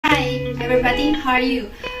Hi everybody, how are you?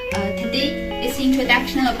 Today is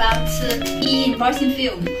introduction about embossing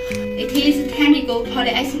film. It is technical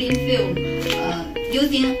polyethylene film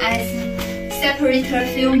using as separator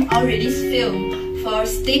film or release film for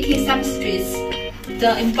sticky substrates.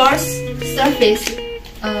 The embossed surface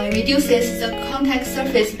reduces the contact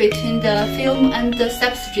surface between the film and the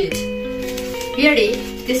substrate.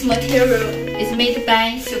 Really, this material is made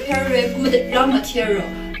by superior good raw material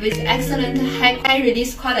with excellent high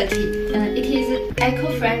release quality. It is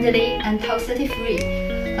eco-friendly and toxicity-free.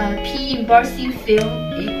 PE embossing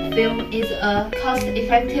film is a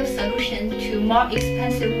cost-effective solution to more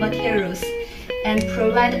expensive materials and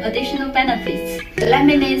provide additional benefits. The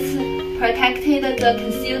laminates protected the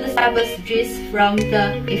concealed substrates from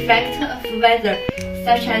the effect of weather,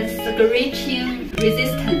 such as scratching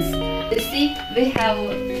resistance. You see, we have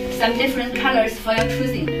some different colors for your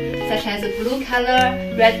choosing, such as blue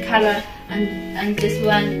color, red color, and this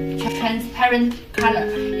one transparent color.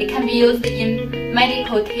 It can be used in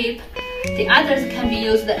medical tape. The others can be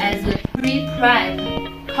used as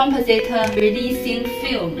prepreg composite releasing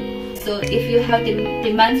film. So if you have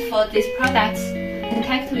demands for these products,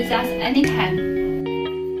 contact with us anytime.